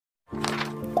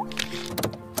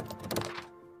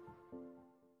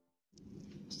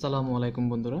আসসালামু আলাইকুম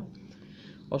বন্ধুরা,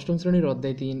 অষ্টম শ্রেণীর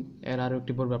অধ্যায় 3 এর আরও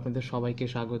একটি পর্বে আপনাদের সবাইকে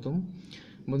স্বাগতম।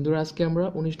 বন্ধুরা, আজকে আমরা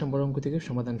 19 নম্বর অঙ্ক থেকে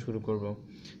সমাধান শুরু করব।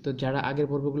 তো যারা আগের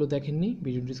পর্বগুলো দেখেননি,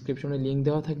 ভিডিও ডিসক্রিপশনে লিঙ্ক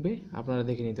দেওয়া থাকবে, আপনারা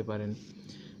দেখে নিতে পারেন।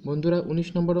 বন্ধুরা, 19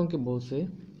 নম্বর অঙ্কে বলছে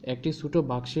একটি ছোটো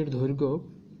বাক্সের দৈর্ঘ্য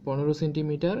 15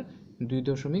 সেন্টিমিটার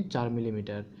 2.4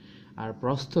 মিলিমিটার আর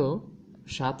প্রস্থ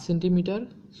 7 সেন্টিমিটার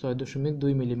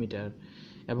 6.2 মিলিমিটার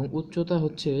এবং উচ্চতা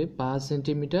হচ্ছে 5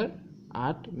 সেন্টিমিটার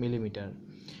 8 মিলিমিটার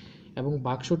এবং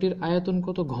বাক্সটির আয়তন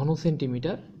কত ঘন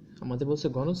সেন্টিমিটার। আমাদের বলছে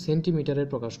ঘন সেন্টিমিটারের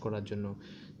প্রকাশ করার জন্য।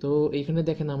 তো এইখানে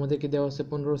দেখেন আমাদেরকে দেওয়া আছে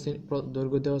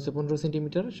দৈর্ঘ্য দেওয়া আছে 15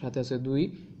 সেন্টিমিটার, সাথে আছে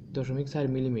 2.4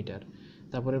 মিলিমিটার।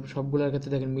 তারপরে সবগুলোর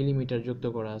ক্ষেত্রে দেখেন মিলিমিটার যুক্ত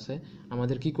করা আছে।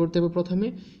 আমাদের কি করতে হবে, প্রথমে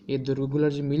এই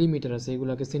দৈর্ঘ্যগুলোর যে মিলিমিটার আছে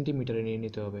এগুলোকে সেন্টিমিটারে নিয়ে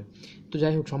নিতে হবে। তো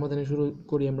যাই হোক, সমাধানে শুরু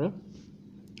করি আমরা।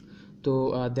 তো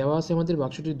দেওয়া আছে আমাদের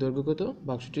বাক্সটির দৈর্ঘ্য কত।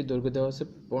 বাক্সটির দৈর্ঘ্য দেওয়া আছে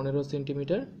 15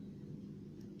 সেন্টিমিটার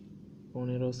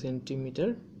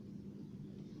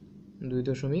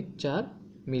 2.4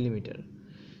 মিলিমিটার।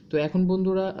 তো এখন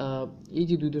বন্ধুরা, এই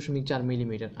যে 2.4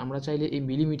 মিলিমিটার, আমরা চাইলে এই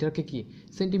মিলিমিটারকে কি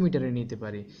সেন্টিমিটারে নিতে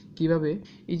পারি। কিভাবে?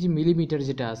 এই যে মিলিমিটার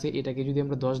যেটা আছে এটাকে যদি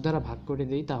আমরা 10 দ্বারা ভাগ করে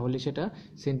দিই তাহলে সেটা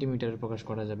সেন্টিমিটারে প্রকাশ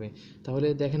করা যাবে। তাহলে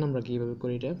দেখেন আমরা কীভাবে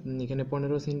করি এটা। এখানে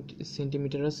 15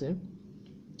 সেন্টিমিটার আছে।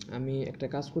 আমি একটা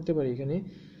কাজ করতে পারি, এখানে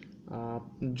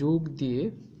যোগ দিয়ে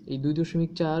এই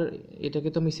 2.4 এটাকে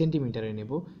তো আমি সেন্টিমিটারে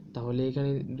নেব, তাহলে এখানে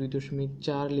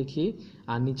 2.4 লিখি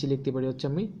আর নিচে লিখতে পারি হচ্ছে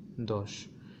আমি 10।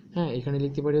 হ্যাঁ, এখানে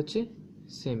লিখতে পারি হচ্ছে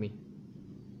সেমি।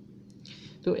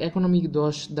 তো এখন আমি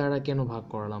 10 দ্বারা কেন ভাগ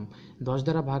করালাম? 10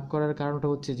 দ্বারা ভাগ করার কারণটা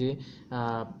হচ্ছে যে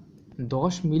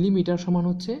 10 মিলিমিটার সমান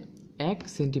হচ্ছে 1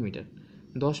 সেন্টিমিটার।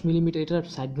 10 মিলিমিটার, এটা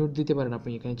সাইড নোট দিতে পারেন আপনি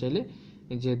এখানে চাইলে,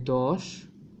 যে 10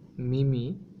 মিমি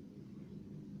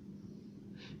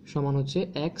সমান হচ্ছে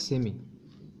 1 সেমি।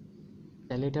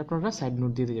 তাহলে এটা আপনারা সাইড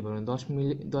নোট দিয়ে দিতে পারবেন।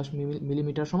 10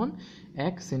 মিলিমিটার সমান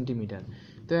 1 সেন্টিমিটার।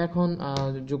 তো এখন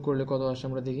যোগ করলে কত আসে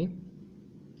আমরা দেখি।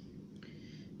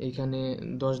 এইখানে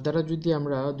 10 দ্বারা যদি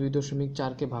আমরা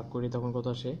 2.4কে ভাগ করি তখন কত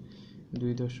আসে?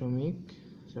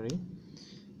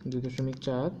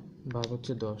 2.4 ভাগ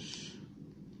হচ্ছে 10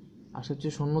 আসে হচ্ছে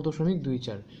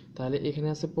 0.24। তাহলে এখানে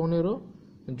আছে 15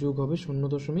 যোগ হবে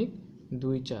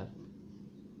 0.24।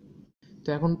 তো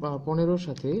এখন 15-র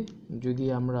সাথে যদি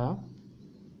আমরা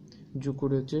যোগ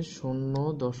করে হচ্ছে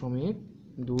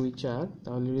 0.24,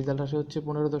 তাহলে রেজাল্ট আসে হচ্ছে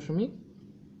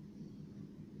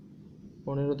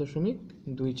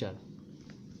 15.24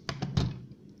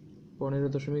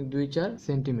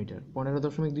 সেন্টিমিটার।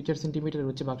 15.24 সেন্টিমিটার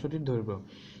হচ্ছে বাক্সটির দৈর্ঘ্য।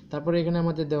 তারপরে এখানে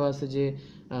আমাদের দেওয়া আছে যে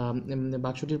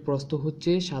বাক্সটির প্রস্থ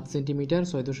হচ্ছে 7 সেন্টিমিটার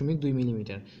 6.2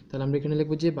 মিলিমিটার। তাহলে আমরা এখানে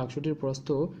লিখবো যে বাক্সটির প্রস্থ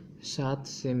 7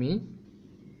 সেমি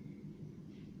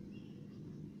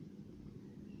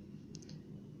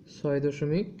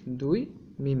 6.2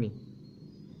 মিমি।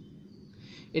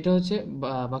 এটা হচ্ছে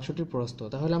বাক্সটির প্রস্থ।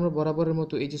 তাহলে আমরা বরাবরের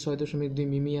মতো এই যে 6.2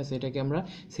 মিমি আছে এটাকে আমরা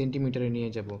সেন্টিমিটারে নিয়ে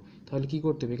যাব। তাহলে কি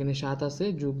করতে হবে, এখানে 7 আছে,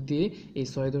 যোগ দিয়ে এই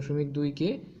 6.2কে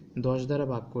 10 দ্বারা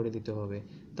ভাগ করে দিতে হবে।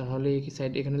 তাহলে এই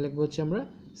সাইড এখানে লিখবো হচ্ছে আমরা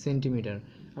সেন্টিমিটার।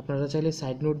 আপনারা চাইলে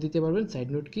সাইড নোট দিতে পারবেন। সাইড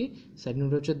নোট কি? সাইড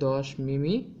নোট হচ্ছে 10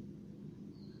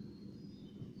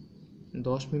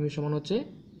 মিমি সমান হচ্ছে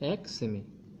 1 সেমি।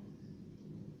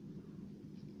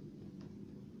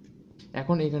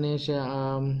 এখন এখানে এসে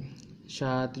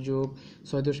 7 যোগ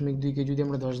 6.2কে যদি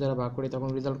আমরা 10 দ্বারা ভাগ করি তখন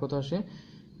রেজাল্ট কত আসে?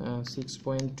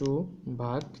 6.2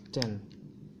 ভাগ 10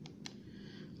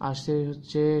 আসছে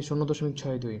হচ্ছে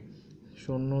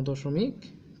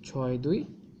 0.62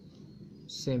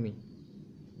 সেমি।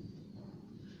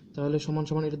 তাহলে সমান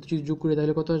সমান এটা যদি যোগ করি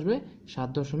তাহলে কত আসবে?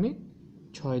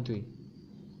 7.62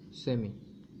 সেমি।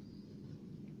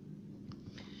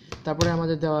 তারপরে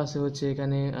আমাদের দেওয়া আছে হচ্ছে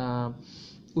এখানে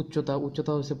উচ্চতা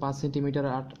হচ্ছে 5 সেন্টিমিটার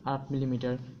 8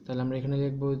 মিলিমিটার। তাহলে আমরা এখানে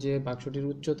লিখবো যে বাক্সটির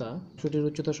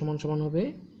উচ্চতা সমান সমান হবে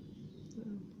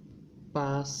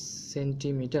 5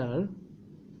 সেন্টিমিটার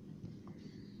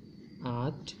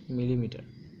 8 মিলিমিটার।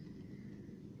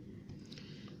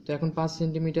 তো এখন 5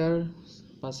 সেন্টিমিটার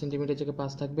থেকে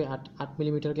 5 থাকবে, 8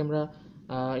 মিলিমিটারকে আমরা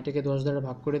এটাকে 10 দ্বারা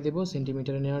ভাগ করে দেব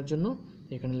সেন্টিমিটারে নেওয়ার জন্য।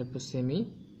 এখানে লিখবো সেমি।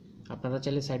 আপনারা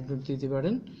চাইলে সাইড নোট দিতে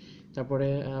পারেন। তারপরে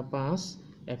 5,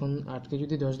 এখন 8কে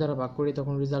যদি 10 দ্বারা ভাগ করি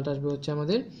তখন রেজাল্ট আসবে হচ্ছে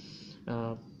আমাদের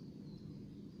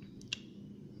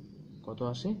কত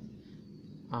আসে?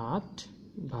 8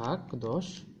 ভাগ 10,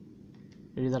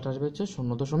 রেজাল্ট আসবে হচ্ছে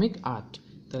 0.8।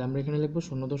 তাহলে আমরা এখানে লিখবো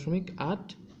 0.8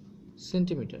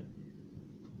 সেন্টিমিটার।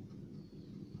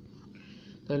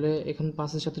 তাহলে এখন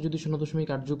 5-এর সাথে যদি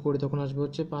 0.8 যোগ করি তখন আসবে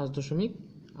হচ্ছে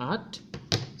 5.8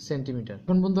 সেন্টিমিটার।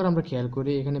 এখন বন্ধুরা আমরা খেয়াল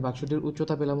করি, এখানে বাক্সটির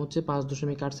উচ্চতা পেলাম হচ্ছে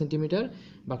 5.8 সেন্টিমিটার,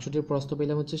 বাক্সটির প্রস্থ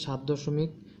পেলাম হচ্ছে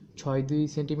 7.62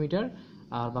 সেন্টিমিটার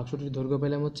আর বাক্সটির দৈর্ঘ্য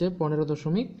পেলাম হচ্ছে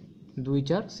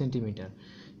 15.24 সেন্টিমিটার।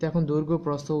 তো এখন দৈর্ঘ্য,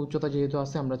 প্রস্থ, উচ্চতা যেহেতু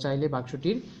আছে, আমরা চাইলে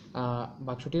বাক্সটির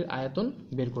আয়তন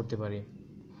বের করতে পারি।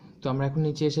 তো আমরা এখন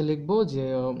নিচে এসে লিখবো যে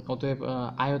অতএব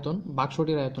আয়তন,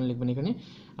 বাক্সটির আয়তন লিখবেন এখানে।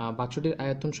 বাক্সটির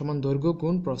আয়তন সমান দৈর্ঘ্য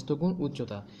গুণ প্রস্থ গুণ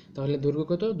উচ্চতা। তাহলে দৈর্ঘ্য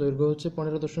কত? দৈর্ঘ্য হচ্ছে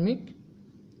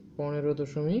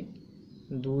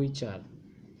 15.24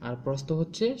 আর প্রস্থ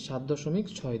হচ্ছে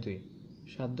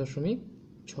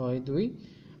 7.62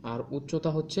 আর উচ্চতা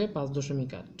হচ্ছে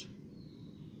 5.8।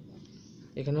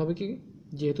 এখানে হবে কি,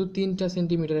 যেহেতু 3টা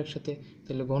সেন্টিমিটার একসাথে,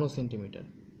 তাহলে ঘন সেন্টিমিটার।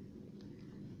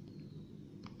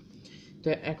 তো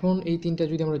এখন এই 3টা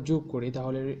যদি আমরা যোগ করি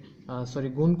তাহলে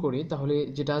গুণ করি, তাহলে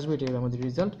যেটা আসবে এটাই হবে আমাদের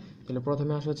রেজাল্ট। তাহলে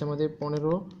প্রথমে আসে হচ্ছে আমাদের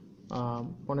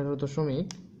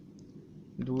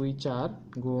 15.24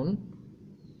 গুণ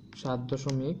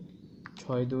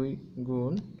 7.62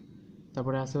 গুণ,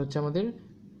 তারপরে আসে হচ্ছে আমাদের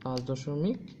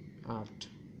 5.8।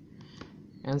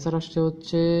 অ্যান্সার আসছে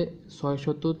হচ্ছে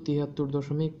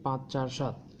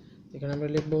 673.547। এখানে আমরা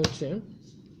লিখবো হচ্ছে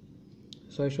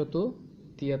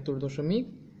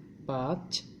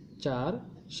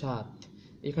 673.547।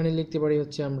 এখানে লিখতে পারি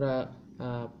হচ্ছে আমরা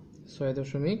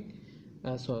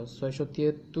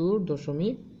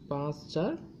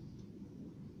 673.54,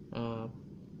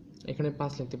 এখানে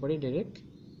 5 লিখতে পারি ডাইরেক্ট।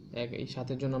 এই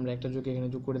 7-এর জন্য আমরা একটা যোগ এখানে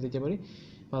যোগ করে দিতে পারি,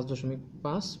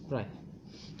 5.5 প্রায়।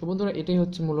 তো বন্ধুরা, এটাই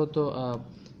হচ্ছে মূলত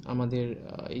আমাদের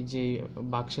এই যে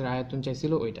বাক্সের আয়তন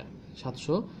চাইছিল ওইটা,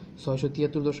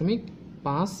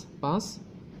 673.55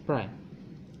 প্রায়।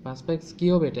 5 প্রায় কী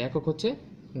হবে, এটা একক হচ্ছে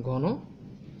ঘন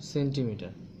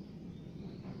সেন্টিমিটার।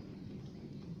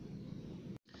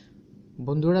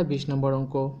 বন্ধুরা, 20 নম্বর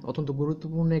অঙ্ক অত্যন্ত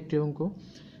গুরুত্বপূর্ণ একটি অঙ্ক।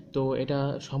 তো এটা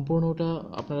সম্পূর্ণটা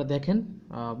আপনারা দেখেন।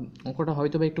 অঙ্কটা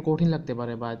হয়তো বা একটু কঠিন লাগতে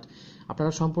পারে, বাট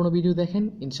আপনারা সম্পূর্ণ ভিডিও দেখেন,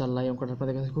 ইনশাল্লাহ এই অঙ্কটা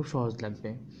আপনাদের কাছে খুব সহজ লাগবে।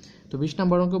 তো 20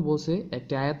 নম্বর অঙ্ক বলছে,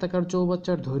 একটি আয়তাকার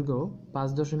চৌবাচ্চার দৈর্ঘ্য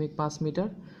 5.5 মিটার,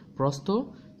 প্রস্থ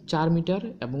 4 মিটার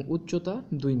এবং উচ্চতা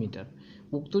 2 মিটার।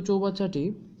 উক্ত চৌবাচ্চাটি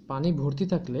পানি ভর্তি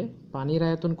থাকলে পানির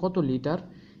আয়তন কত লিটার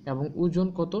এবং ওজন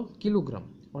কত কিলোগ্রাম?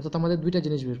 অর্থাৎ আমাদের দুইটা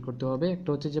জিনিস বের করতে হবে, একটা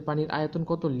হচ্ছে যে পানির আয়তন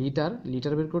কত লিটার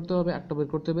বের করতে হবে, একটা বের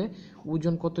করতে হবে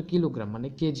ওজন কত কিলোগ্রাম, মানে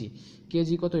কেজি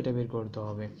কত, এটা বের করতে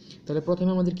হবে। তাহলে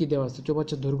প্রথমে আমাদের কি দেওয়া আছে?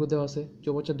 চৌবাচ্চার দৈর্ঘ্য দেওয়া আছে।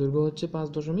 চৌবাচ্চার দৈর্ঘ্য হচ্ছে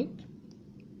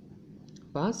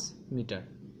 5.5 মিটার।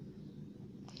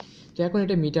 তো এখন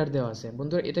এটা মিটার দেওয়া আছে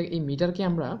বন্ধুরা, এই মিটারকে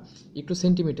আমরা একটু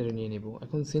সেন্টিমিটারে নিয়ে নেব।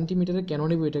 এখন সেন্টিমিটারে কেন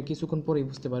নেব এটা কিছুক্ষণ পরেই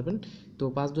বুঝতে পারবেন। তো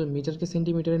 5 মিটারকে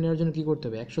সেন্টিমিটারে নেওয়ার জন্য কি করতে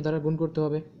হবে? 100 দ্বারা গুণ করতে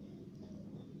হবে,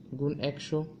 গুণ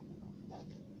 100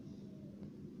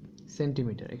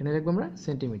 সেন্টিমিটার। এখানে দেখবো আমরা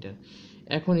সেন্টিমিটার।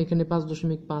 এখন এখানে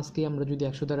 5.5কে আমরা যদি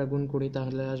 100 দ্বারা গুণ করি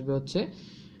তাহলে আসবে হচ্ছে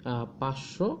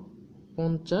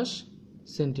 550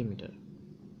 সেন্টিমিটার।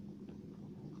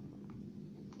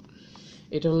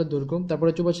 এটা হলো দৈর্ঘ্য।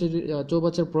 তারপরে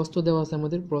চৌবাচ্চার প্রস্থ দেওয়া আছে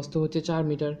আমাদের, প্রস্থ হচ্ছে 4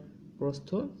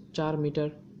 মিটার।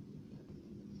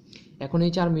 এখন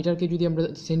এই 4 মিটারকে যদি আমরা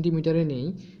সেন্টিমিটারে নেই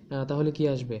তাহলে কি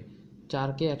আসবে?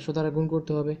 4কে 100 দ্বারা গুণ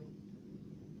করতে হবে,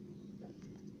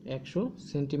 100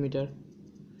 সেন্টিমিটার।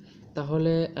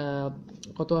 তাহলে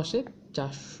কত আসে?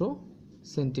 400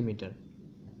 সেন্টিমিটার।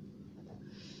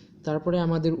 তারপরে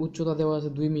আমাদের উচ্চতা দেওয়া আছে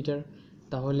 2 মিটার।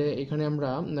 তাহলে এখানে আমরা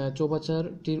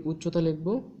চৌবাচ্চাটির উচ্চতা লিখব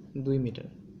 2 মিটার।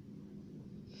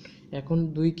 এখন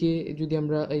 2কে যদি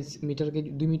আমরা এই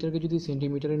 2 মিটারকে যদি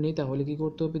সেন্টিমিটারে নিই তাহলে কি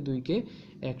করতে হবে? 2কে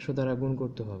 100 দ্বারা গুণ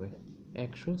করতে হবে,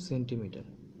 100 সেন্টিমিটার।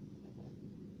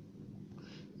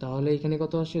 তাহলে এখানে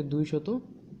কত আসে? 200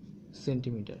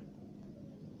 সেন্টিমিটার।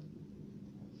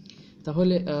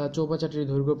 তাহলে চৌবাচ্চাটির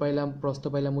দৈর্ঘ্য পাইলাম, প্রস্থ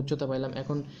পাইলাম, উচ্চতা পাইলাম।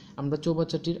 এখন আমরা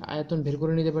চৌবাচ্চাটির আয়তন বের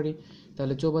করে নিতে পারি।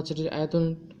 তাহলে চৌবাচ্চাটির আয়তন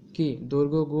কি?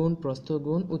 দৈর্ঘ্য গুণ প্রস্থ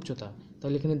গুণ উচ্চতা।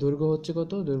 তাহলে এখানে দৈর্ঘ্য হচ্ছে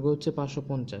কত? দৈর্ঘ্য হচ্ছে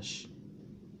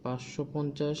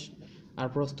 550 আর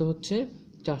প্রস্থ হচ্ছে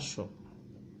 400,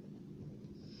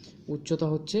 উচ্চতা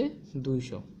হচ্ছে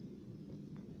 200।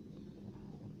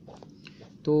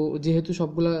 তো যেহেতু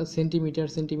সবগুলা সেন্টিমিটার,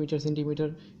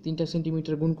 3টা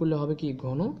সেন্টিমিটার গুণ করলে হবে কি?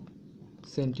 ঘন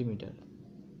সেন্টিমিটার।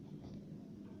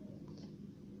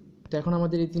 তো এখন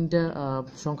আমাদের এই 3টা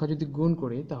সংখ্যা যদি গুণ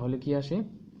করি তাহলে কি আসে?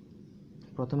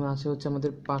 প্রথমে আসে হচ্ছে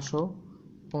আমাদের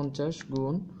 550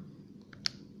 গুণ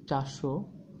 400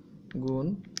 গুণ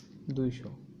 200,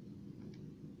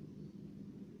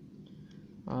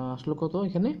 আসলো কত?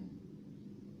 এখানে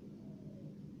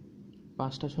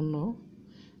 5টা শূন্য,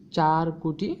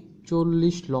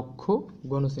 4,40,00,000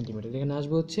 ঘন সেন্টিমিটার। এখানে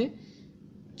আসবে হচ্ছে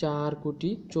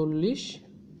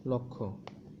 4,40,00,000।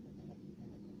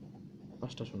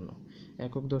 5টা শূন্য,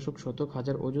 একক দশক শতক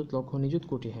হাজার অযুত লক্ষ নিযুত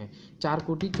কোটি, হ্যাঁ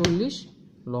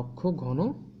 4,40,00,000 ঘন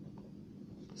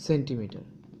সেন্টিমিটার।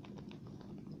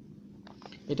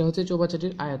 এটা হচ্ছে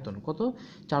চৌবাচ্চাটির আয়তন কত,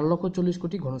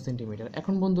 4,40,00,000,000 ঘন সেন্টিমিটার।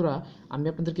 এখন বন্ধুরা আমি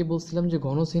আপনাদেরকে বলছিলাম যে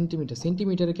ঘন সেন্টিমিটার,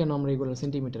 সেন্টিমিটারে কেন আমরা এগুলো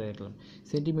সেন্টিমিটারে লিখলাম?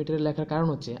 সেন্টিমিটারে লেখার কারণ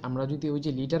হচ্ছে আমরা যদি ওই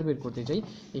যে লিটার বের করতে চাই,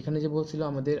 এখানে যে বলছিল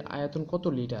আমাদের আয়তন কত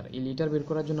লিটার, এই লিটার বের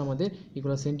করার জন্য আমাদের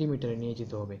এগুলো সেন্টিমিটারে নিয়ে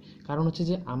যেতে হবে। কারণ হচ্ছে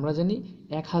যে আমরা জানি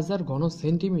 1000 ঘন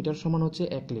সেন্টিমিটার সমান হচ্ছে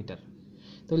 1 লিটার।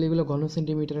 তাহলে এগুলো ঘন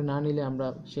সেন্টিমিটারে না নিলে আমরা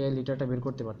সে লিটারটা বের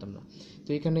করতে পারতাম না। তো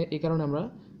এখানে এই কারণে আমরা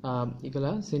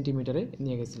এগুলা সেন্টিমিটারে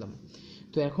নিয়ে গেছিলাম।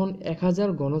 তো এখন 1000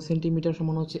 ঘন সেন্টিমিটার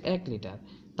সমান হচ্ছে 1 লিটার।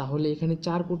 তাহলে এখানে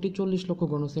 4,40,00,000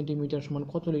 ঘন সেন্টিমিটার সমান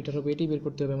কত লিটার হবে, এটি বের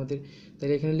করতে হবে আমাদের।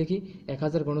 তাহলে এখানে লিখি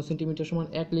 1000 ঘন সেন্টিমিটার সমান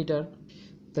 1 লিটার।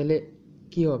 তাহলে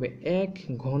কি হবে, 1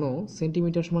 ঘন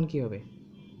সেন্টিমিটার সমান কি হবে,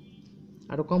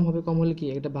 আরও কম হবে, কম হলে কি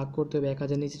এটা ভাগ করতে হবে,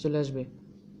 1000 নিচে চলে আসবে।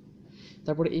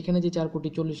 তারপরে এখানে যে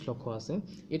 4,40,00,000 আছে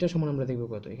এটা সমান আমরা দেখব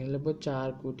কত, এখানে লিখবো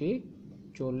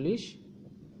 4,40,00,000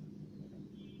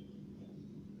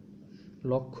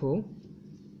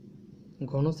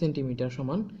 ঘন সেন্টিমিটার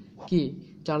সমান কি,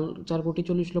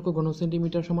 4,40,00,000 ঘন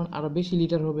সেন্টিমিটার সমান আরও বেশি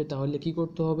লিটার হবে। তাহলে কি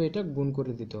করতে হবে, এটা গুণ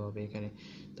করে দিতে হবে এখানে।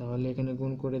 তাহলে এখানে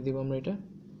গুণ করে দিব আমরা এটা,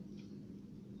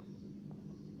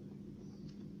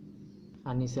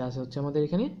 আর নিচে আসে হচ্ছে আমাদের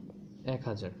এখানে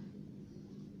 1000,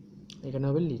 এখানে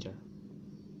হবে লিটার।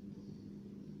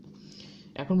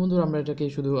 এখন বন্ধুরা আমরা এটাকে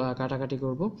শুধু কাটাকাটি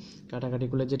করব, কাটাকাটি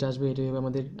করলে যেটা আসবে এটাই হবে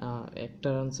আমাদের একটা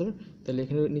আনসার। তাহলে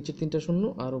এখানে নিচে 3টা শূন্য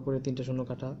আর উপরে 3টা শূন্য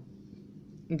কাটা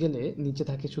গেলে নিচে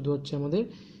থাকে শুধু হচ্ছে আমাদের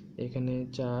এখানে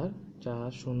 4 4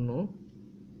 0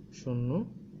 0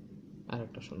 আর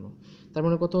একটা শূন্য। তার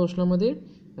মানে কত আসলো আমাদের,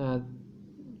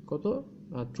 কত,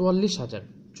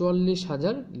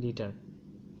 44,000 লিটার।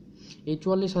 এই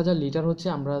 44,000 লিটার হচ্ছে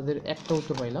আমাদের একটা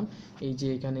উত্তর পাইলাম। এই যে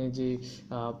এখানে যে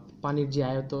পানির যে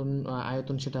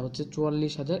আয়তন সেটা হচ্ছে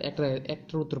 44,000,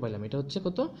 একটার উত্তর পাইলাম, এটা হচ্ছে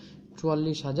কত,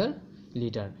 44,000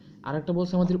 লিটার। আর একটা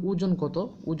বলছে আমাদের ওজন কত,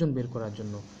 ওজন বের করার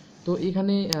জন্য। তো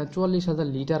এখানে 44,000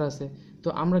 লিটার আছে। তো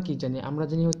আমরা কি জানি, আমরা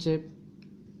জানি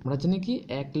কি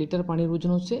 1 লিটার পানির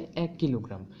ওজন হচ্ছে 1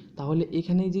 কিলোগ্রাম। তাহলে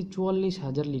এখানে যে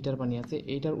 44,000 লিটার পানি আছে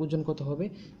এইটার ওজন কত হবে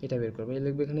এটা বের করবে। এই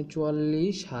লিখবে এখানে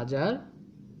 44,000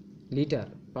 লিটার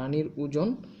পানির ওজন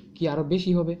কি আরও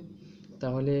বেশি হবে।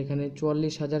 তাহলে এখানে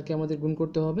 44,000কে আমাদের গুণ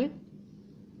করতে হবে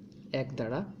 1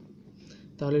 দ্বারা।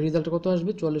 তাহলে রেজাল্ট কত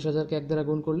আসবে, 44,000কে 1 দ্বারা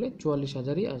গুণ করলে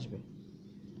 44,000ই আসবে,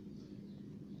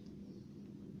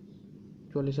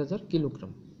 44,000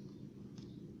 কিলোগ্রাম।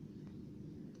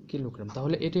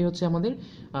 তাহলে এটাই হচ্ছে আমাদের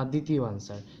দ্বিতীয়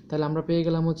আনসার। তাহলে আমরা পেয়ে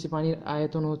গেলাম হচ্ছে পানির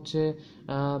আয়তন হচ্ছে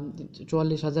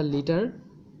 44,000 লিটার,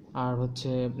 আর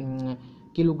হচ্ছে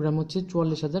কিলোগ্রাম হচ্ছে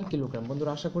 44,000 কিলোগ্রাম।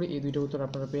 বন্ধুরা আশা করি এই দুইটা উত্তর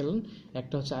আপনারা পেলেন।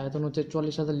 একটা হচ্ছে আয়তন হচ্ছে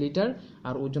 44,000 লিটার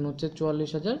আর ওজন হচ্ছে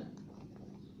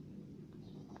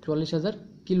 44,000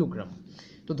 কিলোগ্রাম।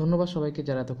 তো ধন্যবাদ সবাইকে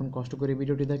যারা এতক্ষণ কষ্ট করে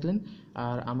ভিডিওটি দেখলেন।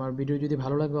 আর আমার ভিডিও যদি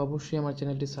ভালো লাগে অবশ্যই আমার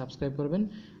চ্যানেলটি সাবস্ক্রাইব করবেন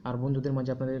আর বন্ধুদের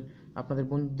মাঝে আপনাদের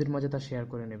বন্ধুদের মাঝে তা শেয়ার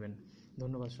করে নেবেন।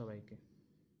 ধন্যবাদ সবাইকে।